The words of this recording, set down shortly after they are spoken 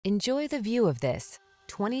Enjoy the view of this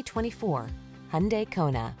 2024 Hyundai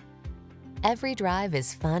Kona. Every drive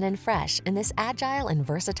is fun and fresh in this agile and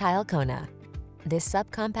versatile Kona. This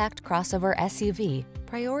subcompact crossover SUV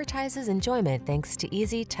prioritizes enjoyment thanks to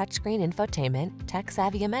easy touchscreen infotainment,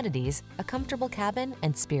 tech-savvy amenities, a comfortable cabin,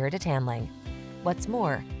 and spirited handling. What's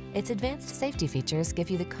more, its advanced safety features give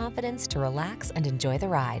you the confidence to relax and enjoy the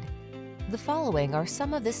ride. The following are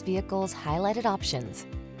some of this vehicle's highlighted options: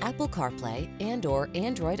 Apple CarPlay and/or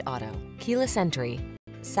Android Auto, keyless entry,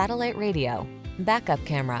 satellite radio, backup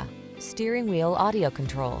camera, steering wheel audio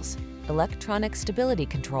controls, electronic stability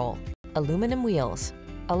control, aluminum wheels,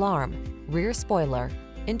 alarm, rear spoiler,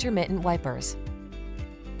 intermittent wipers.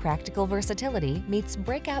 Practical versatility meets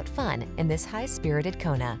breakout fun in this high-spirited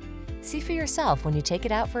Kona. See for yourself when you take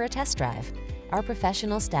it out for a test drive. Our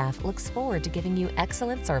professional staff looks forward to giving you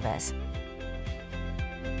excellent service.